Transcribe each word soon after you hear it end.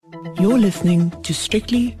You're listening to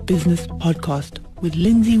Strictly Business Podcast with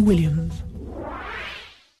Lindsay Williams.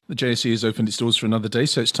 The JSE has opened its doors for another day,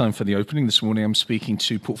 so it's time for the opening. This morning I'm speaking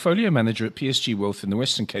to Portfolio Manager at PSG Wealth in the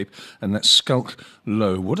Western Cape, and that's Schalk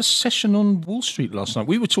Louw. What a session on Wall Street last night.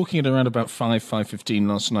 We were talking at around about 5:15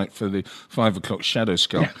 last night for the 5 o'clock shadow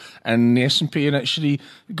scalp, and the S&P had actually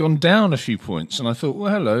gone down a few points, and I thought,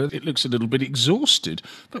 well, hello, it looks a little bit exhausted,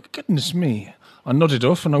 but goodness me, I nodded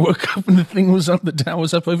off and I woke up and the thing was up, the Dow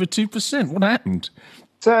was up over 2%. What happened?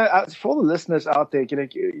 So for the listeners out there,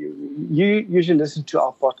 you usually listen to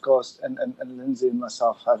our podcast and Lindsay and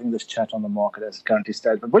myself having this chat on the market as it currently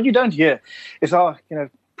stands. But what you don't hear is our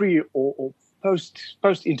pre or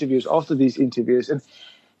post interviews after these interviews. And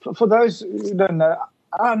for those who don't know,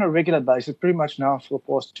 I, on a regular basis, pretty much now for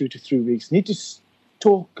the past 2 to 3 weeks, need to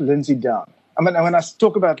talk Lindsay down. I mean, when I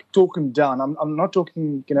talk about talk him down, I'm not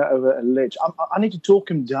talking over a ledge. I need to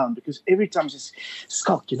talk him down because every time he says,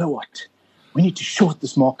 Schalk, you know what? We need to short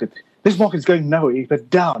this market. This market's going nowhere, but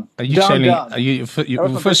down. Are you down, telling? down. Are you?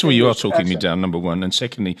 Well, first of all, you are talking me down, number one, and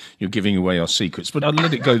secondly, you're giving away our secrets. But I'll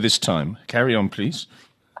let it go this time. Carry on, please.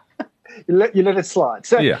 You let it slide.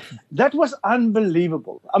 So that was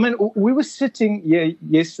unbelievable. I mean, we were sitting here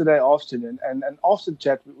yesterday afternoon, and after the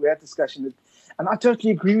chat, we had a discussion, and I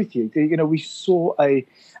totally agree with you. We saw a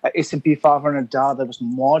S&P 500 Dow that was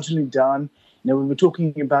marginally down. We were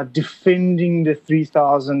talking about defending the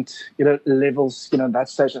 3,000, levels. At that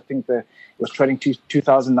stage, I think it was trading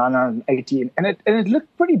 2,980, and it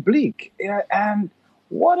looked pretty bleak. And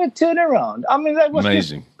what a turnaround! I mean, that was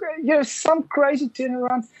amazing. Some crazy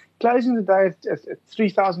turnaround. Closing the day at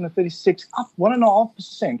 3,036, up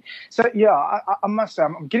 1.5%. So I must say,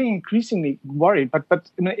 I'm getting increasingly worried.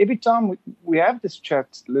 But every time we have this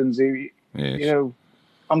chat, Lindsay,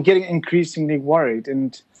 I'm getting increasingly worried,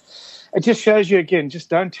 and it just shows you again,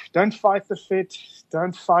 just don't fight the Fed,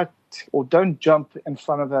 don't fight or don't jump in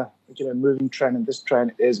front of a moving train, and this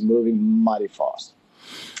train is moving mighty fast.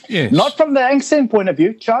 Yes. Not from the Hang Seng point of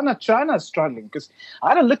view. China is struggling because I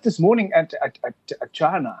had a look this morning at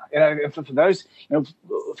China. For those,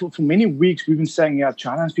 for many weeks we've been saying,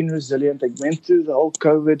 China's been resilient. They went through the whole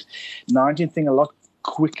COVID-19 thing a lot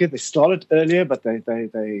quicker. They started earlier, but they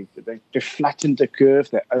flattened the curve.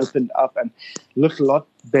 They opened up and looked a lot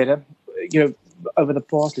better. Over the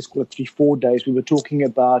past, let's call it 3-4 days, we were talking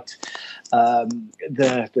about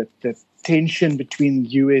the tension between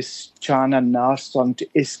US, China now starting to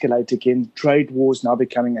escalate again. Trade wars now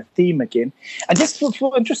becoming a theme again. And just for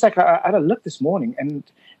interest sake, I had a look this morning, and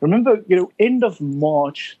remember, end of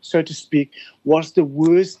March, so to speak, was the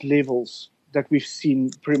worst levels that we've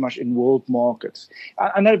seen pretty much in world markets.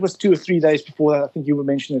 I know it was 2 or 3 days before that. I think you were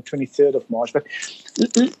mentioning the 23rd of March, but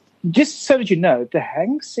just so that you know, the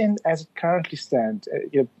Hang Seng as it currently stands,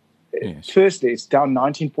 firstly, it's down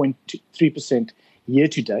 19.3% year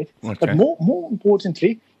to date. Okay. But more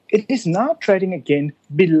importantly, it is now trading again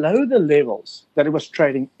below the levels that it was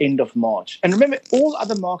trading end of March. And remember, all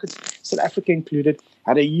other markets, South Africa included,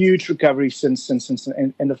 had a huge recovery since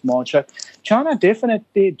the end of March. So China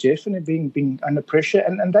definitely being under pressure,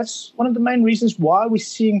 and that's one of the main reasons why we're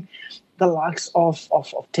seeing the likes of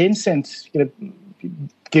Tencent,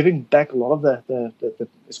 giving back a lot of the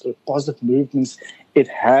sort of positive movements it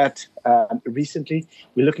had recently.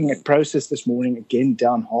 We're looking at Process this morning, again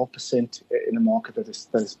down 0.5% in a market that is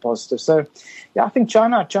positive. So, I think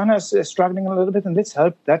China is struggling a little bit, and let's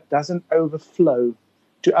hope that doesn't overflow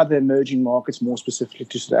to other emerging markets, more specifically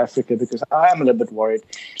to South Africa, because I am a little bit worried.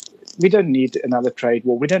 We don't need another trade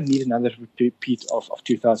war. We don't need another repeat of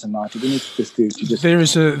 2019. We need to just. There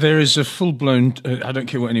is a full-blown. I don't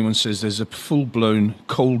care what anyone says. There's a full-blown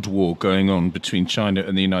Cold War going on between China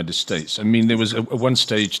and the United States. I mean, there was at one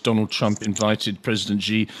stage Donald Trump invited President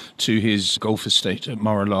Xi to his golf estate at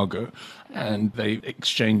Mar-a-Lago, and they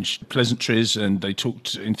exchanged pleasantries, and they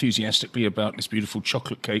talked enthusiastically about this beautiful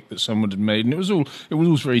chocolate cake that someone had made, and it was all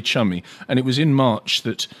very chummy. And it was in March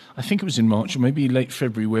I think it was in March or maybe late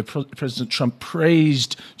February, where President Trump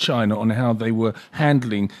praised China on how they were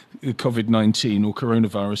handling COVID-19, or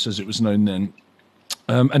coronavirus as it was known then.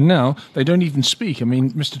 And now they don't even speak. I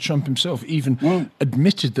mean, Mr. Trump himself even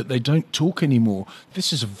admitted that they don't talk anymore.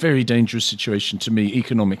 This is a very dangerous situation to me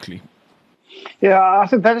economically. Yeah, I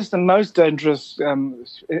think that is the most dangerous, worry,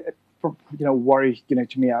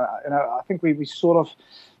 to me. I think we sort of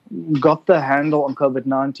got the handle on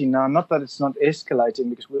COVID-19 now. Not that it's not escalating,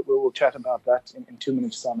 because we will chat about that in 2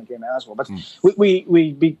 minutes' time again as well. But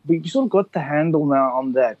we sort of got the handle now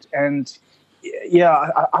on that, and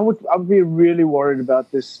I would be really worried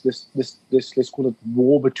about this let's call it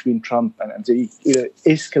war between Trump and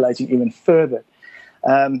escalating even further.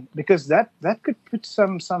 because that could put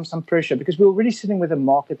some pressure, because we're already sitting with a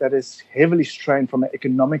market that is heavily strained from an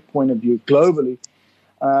economic point of view globally.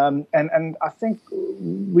 And I think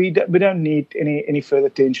we don't need any further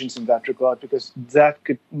tensions in that regard, because that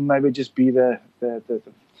could maybe just be the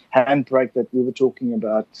handbrake that we were talking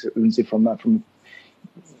about, Lindsay, from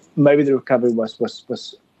maybe the recovery was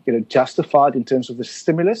justified in terms of the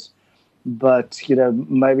stimulus, but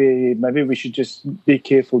maybe we should just be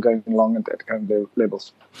careful going along at that kind of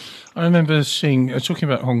levels. I remember talking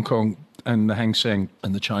about Hong Kong and the Hang Seng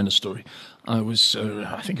and the China story. I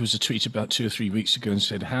think it was a tweet about 2 or 3 weeks ago, and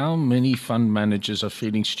said, how many fund managers are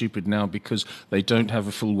feeling stupid now because they don't have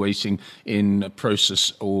a full weighting in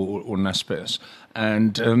Prosus or Naspers?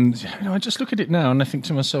 And I just look at it now and I think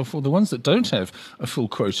to myself, well, the ones that don't have a full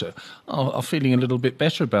quota are feeling a little bit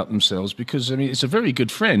better about themselves, because it's a very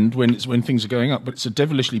good friend when things are going up, but it's a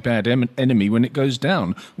devilishly bad enemy when it goes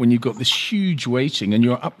down, when you've got this huge weighting and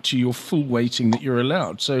you're up to your full weighting that you're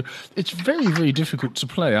allowed. So it's very, very difficult to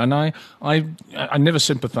play. And I never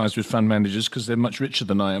sympathise with fund managers because they're much richer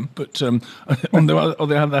than I am. But on the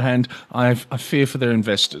other hand, I fear for their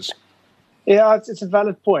investors. Yeah, it's a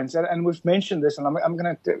valid point, and we've mentioned this, and I'm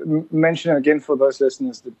going to mention it again for those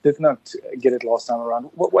listeners that did not get it last time around.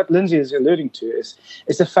 What Lindsay is alluding to is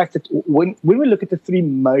the fact that when we look at the three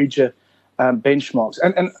major benchmarks,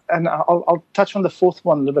 and I'll touch on the fourth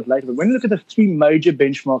one a little bit later, but when you look at the three major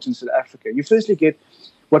benchmarks in South Africa, you firstly get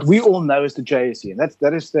what we all know as the JSE, and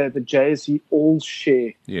that is the JSE All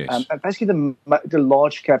Share. Yes. Basically the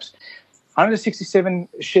large caps, 167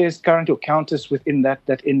 shares currently or counters within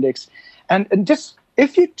that index. And just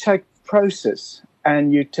if you take Prosus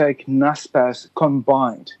and you take Naspers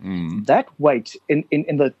combined, that weight in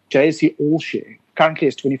the JSE All Share currently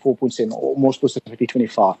is 24.7, or more specifically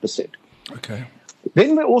 25%. Okay.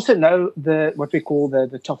 Then we also know what we call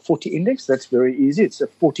the top 40 index. That's very easy. It's the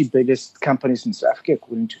 40 biggest companies in South Africa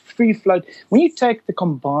according to Free Float. When you take the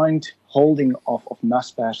combined holding of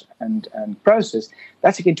Naspers and Prosus,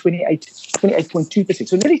 that's again 28.2%.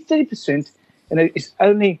 So nearly 30%, and it's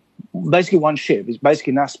only basically one share. It's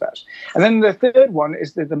basically Naspers. And then the third one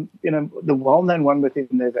is the well-known one within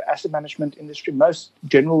the asset management industry. Most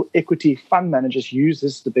general equity fund managers use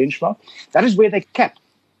this as the benchmark. That is where they cap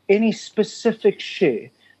any specific share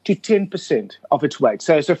to 10% of its weight.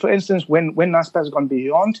 So for instance, when Naspers has gone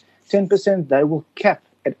beyond 10%, they will cap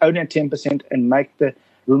at only at 10% and make the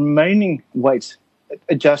remaining weights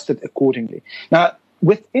adjusted accordingly. Now,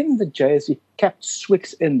 within the JSE capped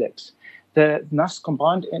Swix index, the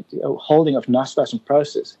combined holding of Naspers and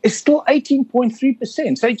Prosus is still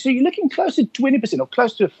 18.3%. So you're looking close to 20% or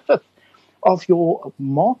close to a fifth of your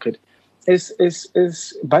market is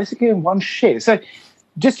basically in one share. So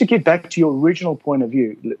just to get back to your original point of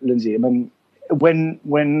view, Lindsay, I mean, when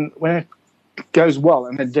it goes well,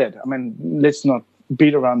 and it did, I mean, let's not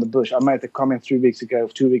beat around the bush. I made the comment 2 weeks ago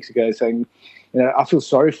saying, I feel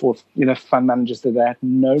sorry for fund managers that they had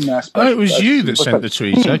no Naspers. Oh, it was you that sent the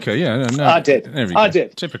tweet. Okay, yeah, no, I did. There we go. I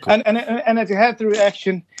did. Typical. And it had the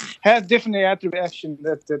reaction. Definitely had the reaction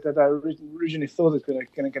that I originally thought it was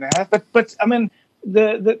going to have. But I mean,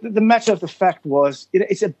 the matter of the fact was,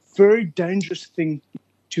 it's a very dangerous thing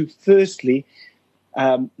to firstly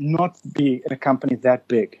not be in a company that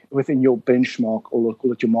big within your benchmark, or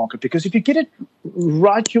call it your market, because if you get it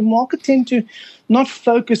right, your market tend to not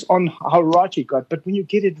focus on how right you got, but when you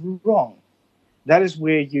get it wrong, that is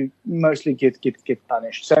where you mostly get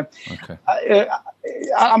punished. So okay.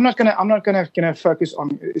 I'm not gonna focus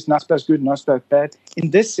on is Naspers good, Naspers bad.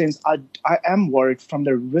 In this sense, I am worried from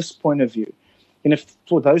the risk point of view.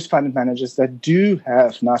 For those fund managers that do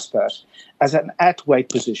have Naspers as an at-weight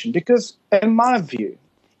position, because in my view,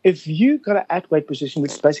 if you got an at-weight position,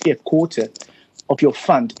 which is basically a quarter of your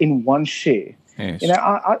fund in one share, yes.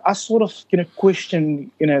 I sort of question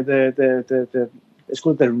the let's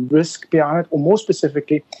call it the risk behind it, or more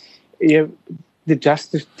specifically, the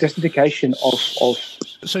justification of.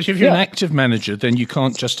 So if you're an active manager, then you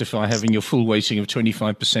can't justify having your full weighting of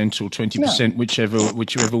 25% or 20%,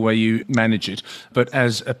 whichever way you manage it. But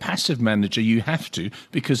as a passive manager, you have to,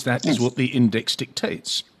 because that is what the index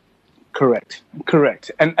dictates. Correct.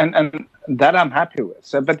 And that I'm happy with.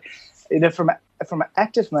 So, but from an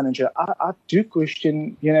active manager, I do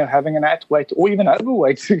question, having an at weight or even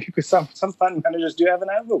overweight, because some fund managers do have an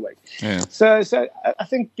overweight. Yeah. So I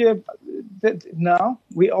think that now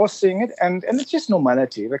we are seeing it, and it's just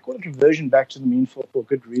normality. They call it reversion back to the mean for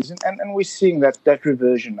good reason, and we're seeing that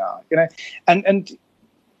reversion now. And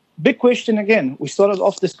big question again. We started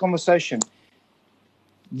off this conversation.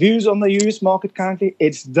 Views on the US market currently,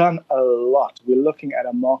 it's done a lot. We're looking at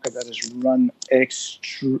a market that has run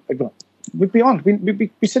we'd be on. We'd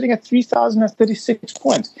be sitting at 3,036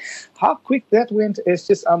 points. How quick that went is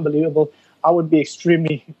just unbelievable. I would be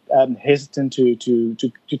extremely hesitant to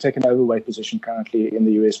take an overweight position currently in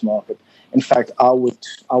the US market. In fact, I would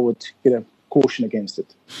caution against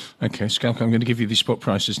it. Okay, Schalk, I'm going to give you the spot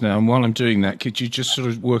prices now. And while I'm doing that, could you just sort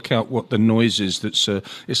of work out what the noise is that's,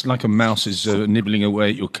 it's like a mouse is nibbling away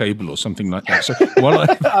at your cable or something like that. So while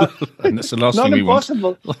and that's the last thing we want.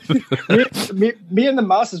 Not impossible. me and the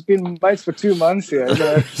mouse has been mates for 2 months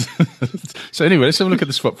here. So anyway, let's have a look at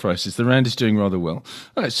the spot prices. The rand is doing rather well.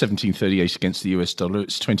 It's 17.38 against the US dollar.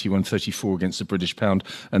 It's 21.34 against the British pound.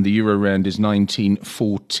 And the euro rand is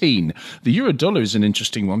 19.14. The euro dollar is an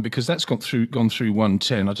interesting one because that's gone through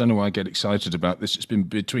 110. I don't know why I get excited about this. It's been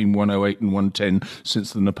between 108 and 110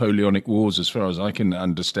 since the Napoleonic Wars, as far as I can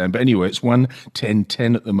understand. But anyway, it's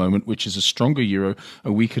 110.10 at the moment, which is a stronger euro,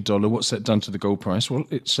 a weaker dollar. What's that done to the gold price? Well,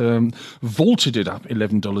 it's vaulted it up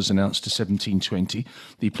 $11 an ounce to 17.20.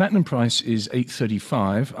 The platinum price is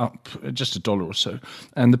 8.35, up just $1 or so.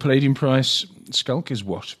 And the palladium price, Schalk, is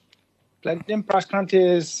what? Palladium price currently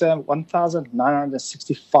is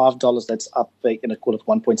 $1,965. That's up, call it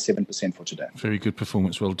 1.7% for today. Very good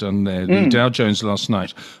performance. Well done there. The Dow Jones last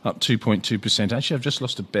night up 2.2%. Actually, I've just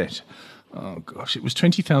lost a bet. Oh, gosh, it was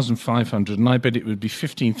 20,500, and I bet it would be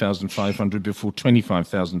 15,500 before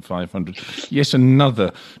 25,500. Yet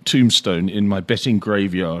another tombstone in my betting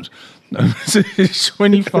graveyard. No, it's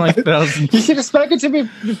 25,000. You should have spoken to me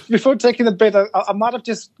before taking the bet. I might have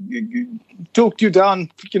just talked you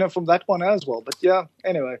down, from that one as well. But yeah,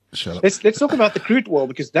 anyway, let's talk about the crude war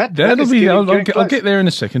because that'll be. I'll get there in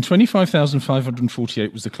a second.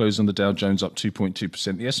 25,548 was the close on the Dow Jones, up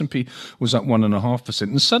 2.2%. The S&P was up 1.5%,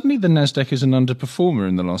 and suddenly the Nasdaq is an underperformer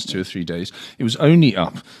in the last 2 or 3 days. It was only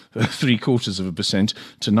up 0.75%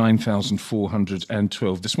 to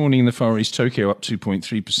 9,412 this morning in the Far East. Tokyo up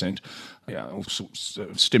 2.3%. Yeah, all sorts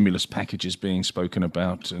of stimulus packages being spoken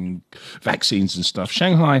about and vaccines and stuff.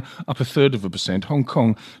 Shanghai up 0.33%. Hong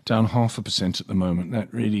Kong down 0.5% at the moment.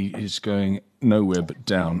 That really is going nowhere but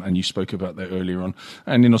down. And you spoke about that earlier on.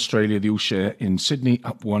 And in Australia, the all-share in Sydney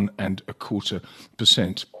up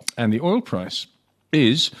 1.25%. And the oil price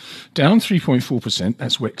is down 3.4%.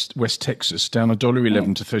 That's West Texas, down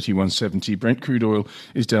 $1.11 to 31.70. Brent crude oil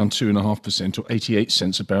is down 2.5%, or 88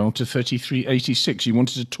 cents a barrel, to 33.86. You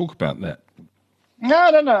wanted to talk about that? No.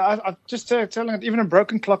 I'm just telling it. Even a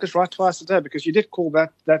broken clock is right twice a day because you did call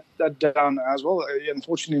that down as well.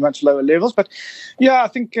 Unfortunately, much lower levels, but yeah, I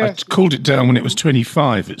think I called it down when it was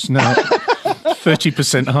 25. It's now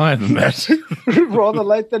 30% higher than that. Rather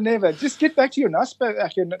late than never. Just get back to your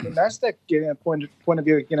Nasdaq point of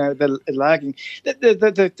view. The lagging.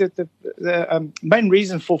 The main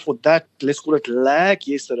reason for that, let's call it lag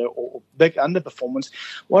yesterday or big underperformance,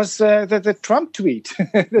 was the Trump tweet.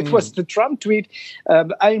 It was the Trump tweet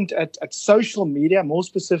aimed at social media, more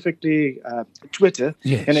specifically Twitter.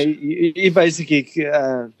 Yes. He basically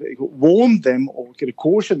warned them or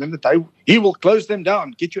cautioned them that he will close them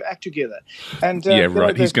down. Get your act together. And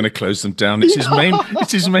he's going to close them down.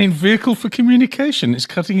 It's his main vehicle for communication. It's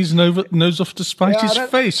cutting his nose off to spite his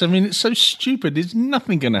face. I mean, it's so stupid. There's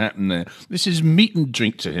nothing going to happen there. This is meat and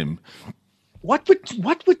drink to him. What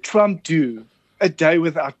would Trump do a day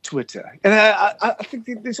without Twitter? And I think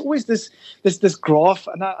there's always this graph,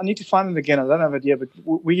 and I need to find it again. I don't have it yet, but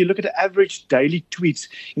where you look at the average daily tweets,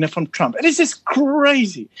 from Trump, and it's just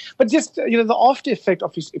crazy. But just the after effect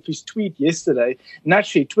of his tweet yesterday.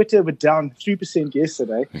 Naturally, Twitter were down 3%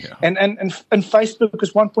 yesterday, and Facebook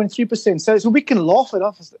was 1.3%. So we can laugh it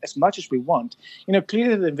off as much as we want.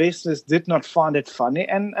 Clearly the investors did not find it funny,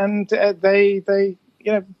 and they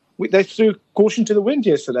threw caution to the wind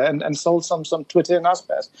yesterday and sold some Twitter and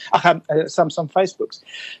some Facebooks.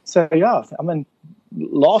 So yeah, I mean,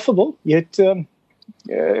 laughable yet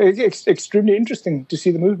extremely interesting to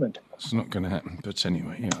see the movement. It's not going to happen, but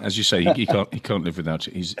anyway, as you say, he can't live without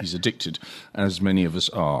it. He's addicted, as many of us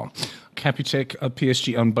are. Capitec, a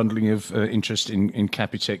PSG unbundling of interest in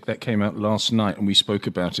Capitec, that came out last night, and we spoke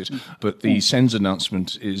about it. But the SENS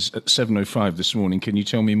announcement is at 7:05 this morning. Can you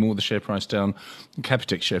tell me more? The share price down,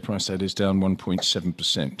 Capitec share price, that is down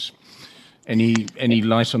 1.7%. Any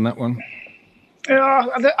light on that one?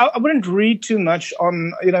 I wouldn't read too much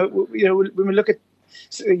on when we look at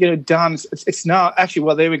down. It's now actually,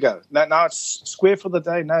 well, there we go. Now it's square for the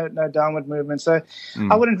day. No downward movement. So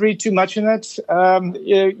I wouldn't read too much in that.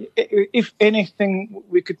 If anything,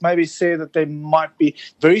 we could maybe say that they might be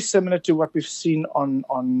very similar to what we've seen on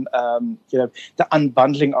the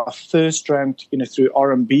unbundling of FirstRand, through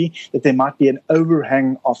RMB. That there might be an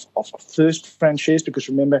overhang of FirstRand shares, because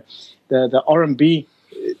remember the RMB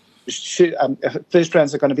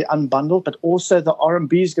FirstRands are going to be unbundled, but also the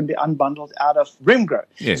RMB is going to be unbundled out of Remgro.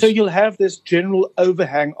 Yes. So you'll have this general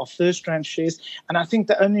overhang of FirstRand shares, and I think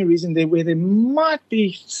the only reason where there might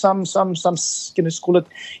be some call it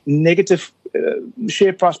negative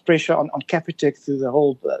share price pressure on Capitec through the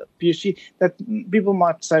whole PSG, that people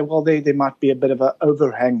might say, well, there might be a bit of an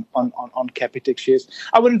overhang on Capitec shares.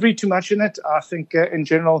 I wouldn't read too much in it. I think in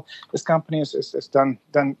general, this company has done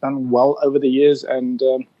well over the years, and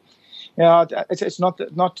it's not.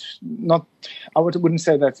 I wouldn't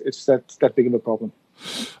say that it's that big of a problem.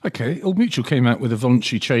 Okay, Old Mutual came out with a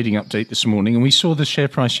voluntary trading update this morning, and we saw the share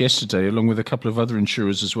price yesterday, along with a couple of other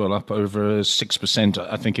insurers as well, up over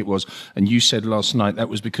 6%, I think it was. And you said last night that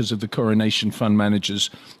was because of the Coronation Fund Managers'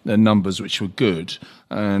 numbers, which were good.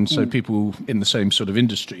 And so people in the same sort of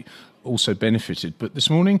industry also benefited. But this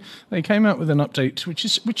morning they came out with an update which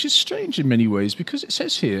is strange in many ways, because it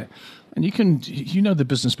says here, and you know the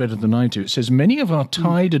business better than I do, it says many of our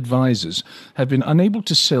tied advisors have been unable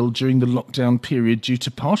to sell during the lockdown period due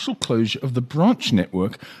to partial closure of the branch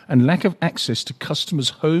network and lack of access to customers'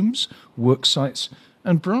 homes, work sites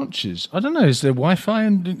and branches. I don't know, is there Wi-Fi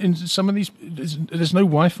in some of these? There's no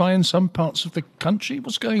Wi-Fi in some parts of the country?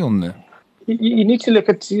 What's going on there? You need to look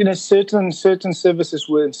at, certain services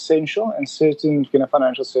were essential and certain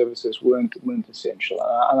financial services weren't essential,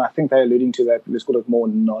 and I think they're alluding to that. Let's call it more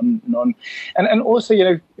non, and also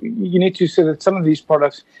you need to say that some of these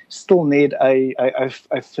products still need a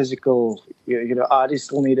physical, artists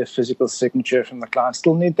still need a physical signature from the client,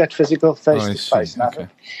 still need that physical face to face. And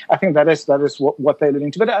I think that is what they're alluding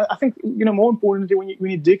to. But I think more importantly, when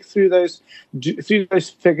you dig through those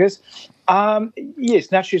figures.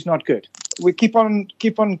 Yes, naturally it's not good. We keep on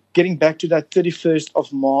getting back to that 31st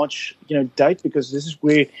of March, date, because this is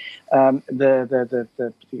where let's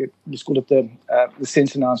call it the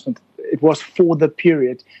SENS announcement. It was for the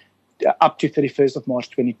period up to 31st of March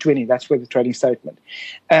 2020. That's where the trading statement.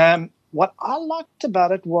 What I liked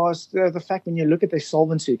about it was the fact when you look at their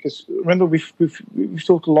solvency, because remember we've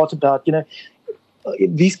talked a lot about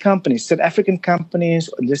these companies, South African companies,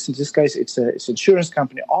 in this case, it's insurance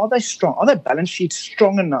company. Are they strong? Are their balance sheets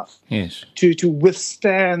strong enough? Yes. To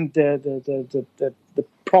withstand the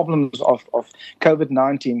problems of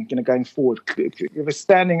COVID-19, going forward,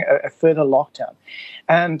 withstanding a further lockdown?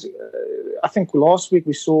 And I think last week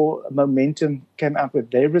we saw Momentum came out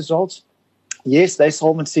with their results. Yes, their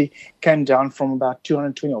solvency came down from about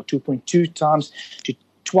 220 or 2.2 times to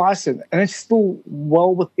twice, and it's still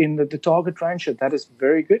well within the target range, so that is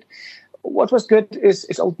very good. What was good is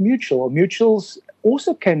Old Mutual. Mutuals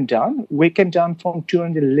also came down. We came down from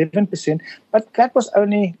 211%, but that was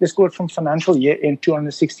only, let's call it from financial year in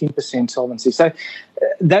 216% solvency. So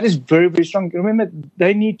that is very, very strong. Remember,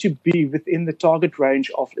 they need to be within the target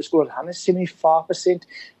range of, let's call it 175%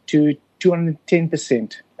 to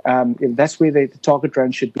 210%. That's where the target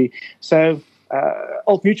range should be. So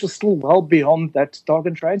Old Mutual still well beyond that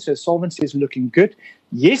target range, so solvency is looking good.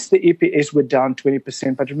 Yes, the EPS were down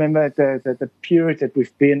 20%, but remember the period that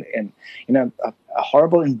we've been in, a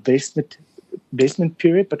horrible investment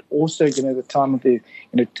period, but also the time of the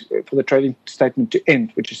for the trading statement to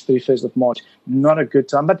end, which is 31st of March, not a good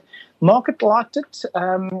time. But market liked it.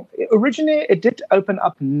 Originally, it did open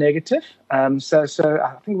up negative, so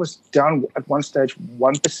I think it was down at one stage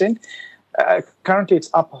 1%. Currently, it's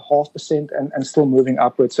up 0.5% and still moving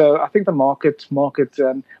upwards. So I think the market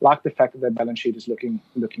like the fact that their balance sheet is looking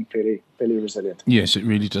fairly resilient. Yes, it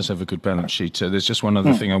really does have a good balance sheet. There's just one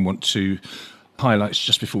other thing I want to highlight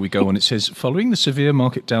just before we go on. It says, following the severe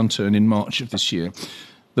market downturn in March of this year,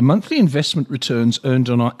 the monthly investment returns earned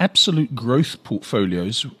on our absolute growth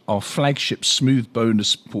portfolios, our flagship smooth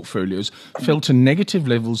bonus portfolios, fell to negative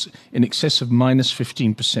levels in excess of minus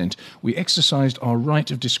 15%. We exercised our right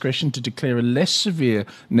of discretion to declare a less severe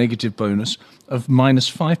negative bonus of minus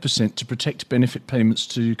 5% to protect benefit payments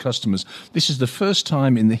to customers. This is the first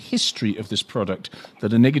time in the history of this product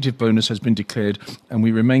that a negative bonus has been declared, and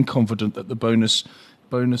we remain confident that the bonus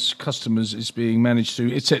customers is being managed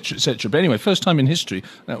through, etc., etc. But anyway, first time in history.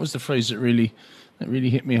 That was the phrase that really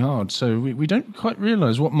hit me hard. So we don't quite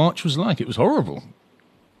realise what March was like. It was horrible.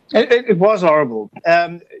 It was horrible.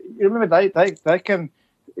 You remember they can,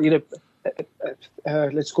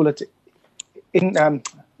 let's call it,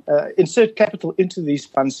 insert capital into these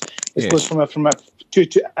funds. It was to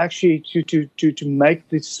make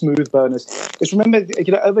this smooth bonus. Because remember,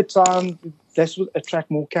 over time, this will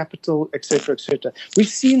attract more capital, etc., etc. We've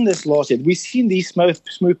seen this last year. We've seen these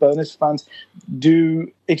smooth bonus funds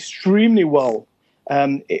do extremely well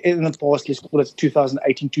in the past, let's call it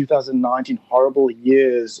 2018, 2019, horrible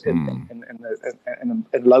years in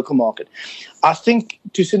the local market. I think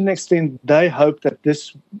to a certain extent they hope that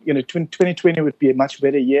this, 2020 would be a much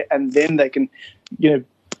better year, and then they can, do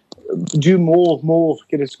more,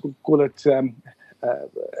 call it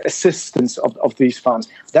assistance of these funds.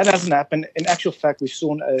 That hasn't happened. In actual fact, we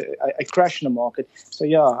saw a crash in the market. So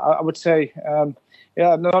yeah, I would say.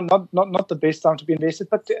 Not the best time to be invested,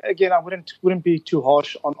 but again, I wouldn't be too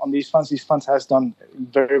harsh on these funds. These funds has done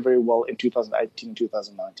very, very well in 2018 and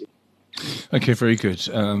 2019. Okay, very good.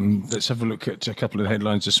 Let's have a look at a couple of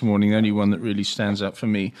headlines this morning. The only one that really stands out for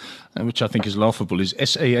me, which I think is laughable, is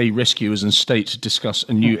SAA rescuers and state discuss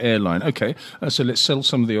a new airline. Okay, so let's sell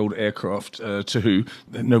some of the old aircraft to who?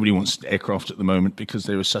 Nobody wants aircraft at the moment because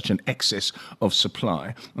there is such an excess of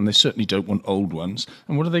supply, and they certainly don't want old ones.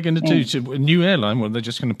 And what are they going to do to a new airline? Well, they're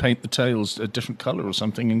just going to paint the tails a different colour or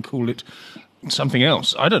something and call it something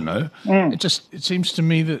else. I don't know. It seems to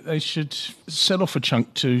me that they should sell off a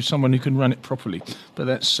chunk to someone who can run it properly. But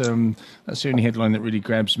that's the only headline that really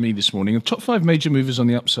grabs me this morning. The top 5 major movers on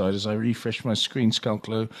the upside, as I refresh my screen, Schalk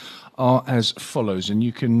Louw, are as follows, and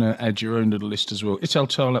you can add your own little list as well.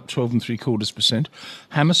 Italtal up 12.75%,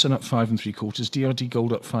 Hammerson up 5.75%, DRD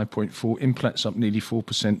Gold up 5.4%, Implats up nearly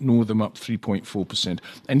 4%, Northam up 3.4%.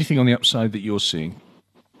 Anything on the upside that you're seeing?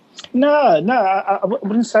 No, I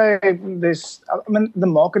wouldn't say this. I mean, the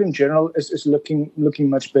market in general is looking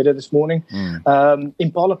much better this morning.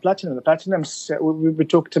 Impala Platinum, the platinum, we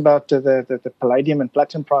talked about the palladium and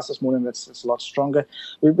platinum price this morning. That's a lot stronger.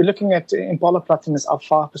 We're looking at Impala Platinum is up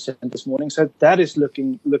 5% this morning, so that is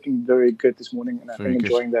looking very good this morning, and I think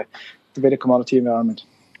enjoying the better commodity environment.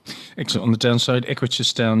 Excellent. On the downside,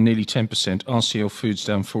 Equitas down nearly 10%, RCL Foods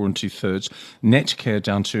down 4 2/3, Netcare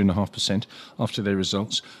down 2.5% after their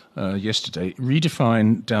results yesterday,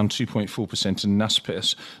 Redefine down 2.4%, and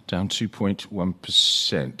Naspers down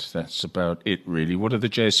 2.1%. That's about it, really. What are the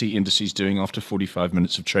JSE indices doing after 45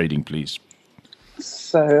 minutes of trading, please?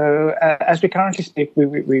 So as we currently speak,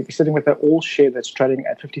 we're sitting with an all share that's trading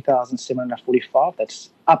at 50,745. That's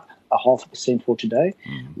up 0.5% for today.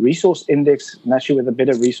 Resource index, naturally with the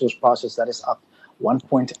better resource prices, that is up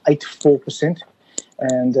 1.84%.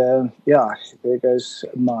 And there goes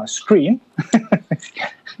my screen.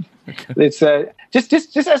 It's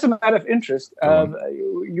just as a matter of interest.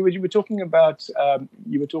 You were talking about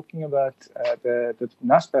the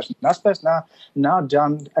Naspers. Naspers now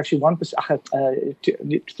down actually 1%,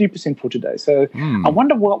 3% for today. So I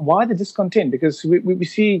wonder why the discontent, because we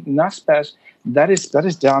see Naspers that is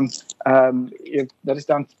down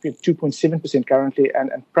 2.7% currently,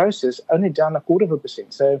 and Prosus only down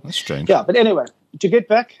 0.25%. So that's strange. Yeah, but anyway, to get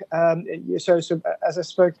back, so as I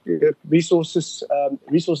spoke, resources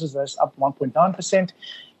that's up 1.9%.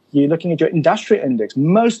 You're looking at your industrial index,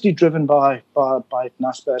 mostly driven by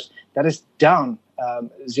Naspers, that is down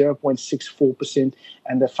 0.64%,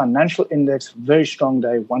 and the financial index, very strong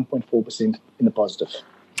day, 1.4% in the positive.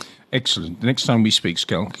 Excellent. The next time we speak,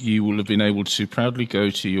 Schalk, you will have been able to proudly go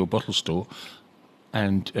to your bottle store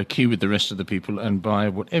and queue with the rest of the people and buy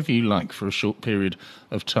whatever you like for a short period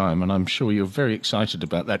of time. And I'm sure you're very excited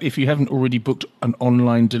about that. If you haven't already booked an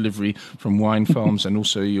online delivery from Wine Farms and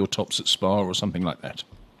also your Tops at Spa or something like that.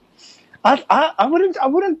 I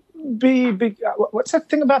wouldn't be big. What's that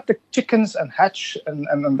thing about the chickens and hatch and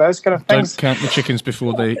those kind of things? Don't count the chickens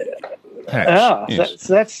before they hatch. Yeah, yes.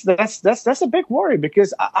 that's a big worry,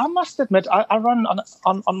 because I must admit I run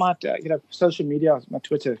on my social media, my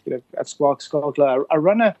Twitter, at Schalk Louw.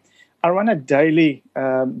 I run a daily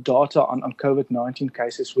data on COVID-19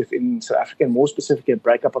 cases within South Africa, and more specifically a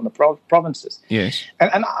breakup on the provinces. Yes.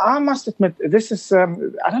 And I must admit, this is, I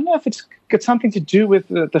don't know if it's got something to do with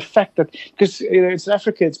the fact that, because in South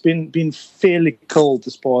Africa it's been fairly cold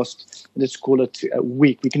this past, let's call it a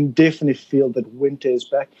week. We can definitely feel that winter is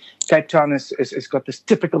back. Cape Town has got this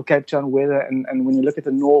typical Cape Town weather, and when you look at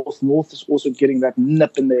the north is also getting that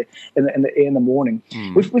nip in the air in the morning.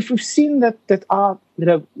 We've seen that our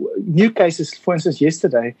new cases, for instance,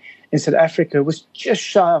 yesterday in South Africa was just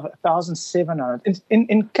shy of 1,700.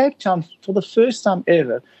 In Cape Town, for the first time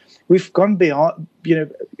ever, we've gone beyond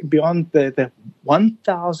the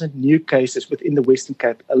 1,000 new cases within the Western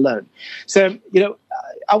Cape alone. So,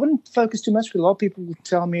 I wouldn't focus too much, because a lot of people would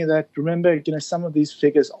tell me that, remember, some of these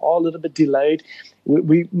figures are a little bit delayed.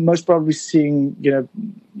 We most probably seeing,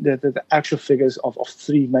 the actual figures of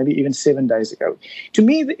 3, maybe even 7 days ago. To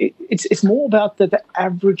me, it's more about the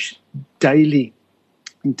average daily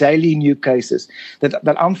daily new cases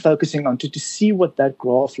that I'm focusing on to see what that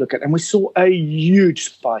graph look at. And we saw a huge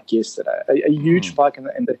spike yesterday, a huge spike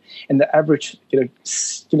in the average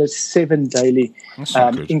 7 daily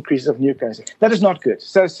increase of new cases. That is not good.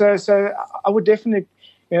 So I would definitely,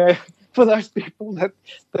 for those people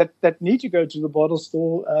that need to go to the bottle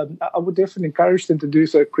store, I would definitely encourage them to do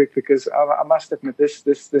so quick, because I must admit this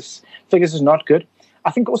figures is not good. I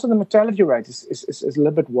think also the mortality rate is a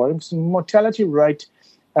little bit worrying. So mortality rate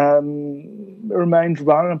remained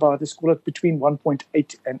round about, let's call it between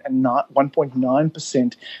 1.8 and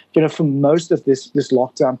 1.9%, for most of this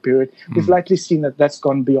lockdown period. We've lately seen that's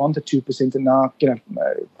gone beyond the 2% and now,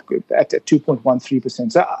 at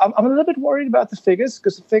 2.13%. So I'm a little bit worried about the figures,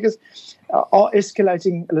 because the figures are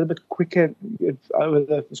escalating a little bit quicker over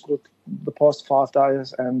the past 5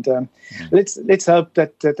 days. And let's hope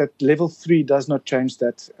that level 3 does not change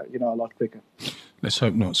that, a lot quicker. Let's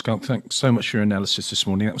hope not. Schalk, thanks so much for your analysis this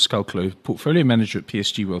morning. That was Schalk Louw, Portfolio Manager at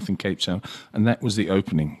PSG Wealth in Cape Town, and that was the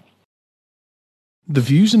opening. The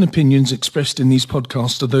views and opinions expressed in these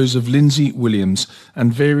podcasts are those of Lindsay Williams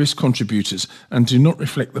and various contributors and do not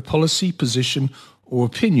reflect the policy, position or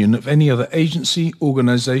opinion of any other agency,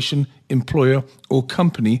 organisation, employer or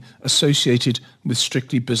company associated with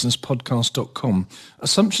strictlybusinesspodcast.com.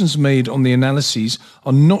 Assumptions made on the analyses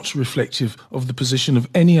are not reflective of the position of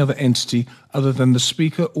any other entity other than the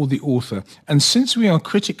speaker or the author. And since we are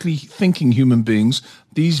critically thinking human beings,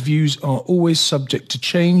 these views are always subject to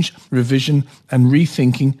change, revision and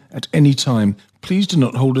rethinking at any time. Please do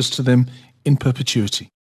not hold us to them in perpetuity.